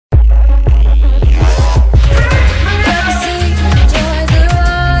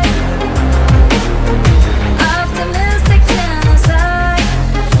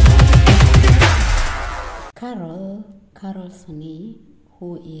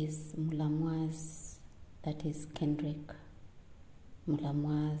who is Mulamwas, that is Kendrick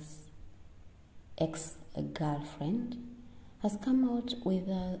Mulamwas' ex-girlfriend, has come out with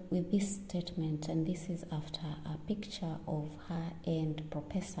this statement, and this is after a picture of her and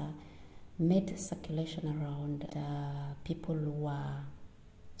Professor made circulation around. People were,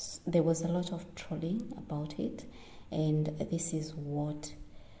 there was a lot of trolling about it, and this is what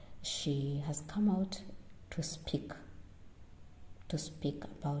she has come out to speak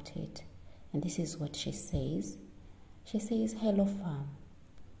about it. And this is what she says. She says, "Hello fam,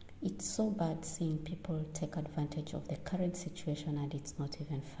 it's so bad seeing people take advantage of the current situation, and it's not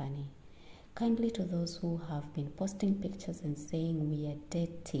even funny. Kindly to those who have been posting pictures and saying we are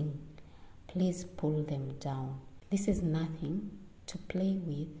dating, please pull them down. This is nothing to play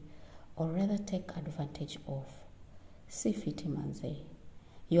with or rather take advantage of. Sifiti manze.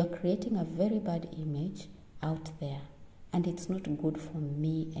 You are creating a very bad image out there, and it's not good for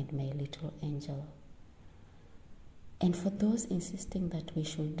me and my little angel. And for those insisting that we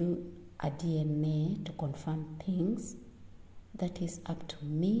should do a DNA to confirm things, that is up to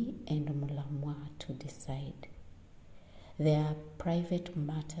me and Mulamwa to decide. They are private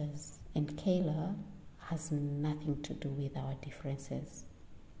matters, and Kayla has nothing to do with our differences.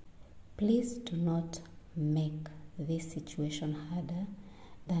 Please do not make this situation harder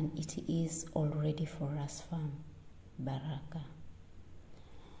than it is already for us, fam. Baraka."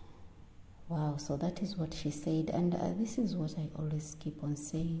 Wow, so that is what she said, and this is what I always keep on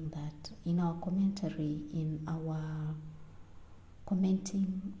saying, that in our commentary, in our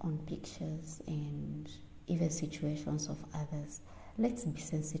commenting on pictures and even situations of others, let's be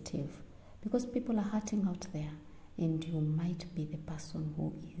sensitive, because people are hurting out there, and you might be the person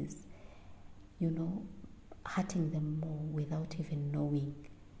who is, hurting them more without even knowing,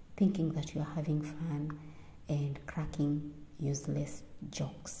 thinking that you're having fun and cracking useless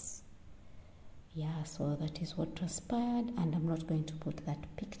jokes. Yeah, so that is what transpired, and I'm not going to put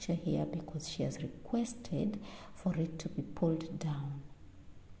that picture here because she has requested for it to be pulled down.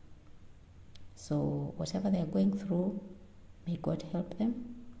 So whatever they're going through, may God help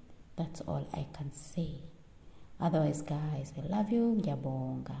them. That's all I can say. Otherwise, guys, I love you.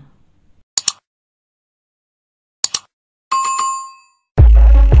 Ngiyabonga.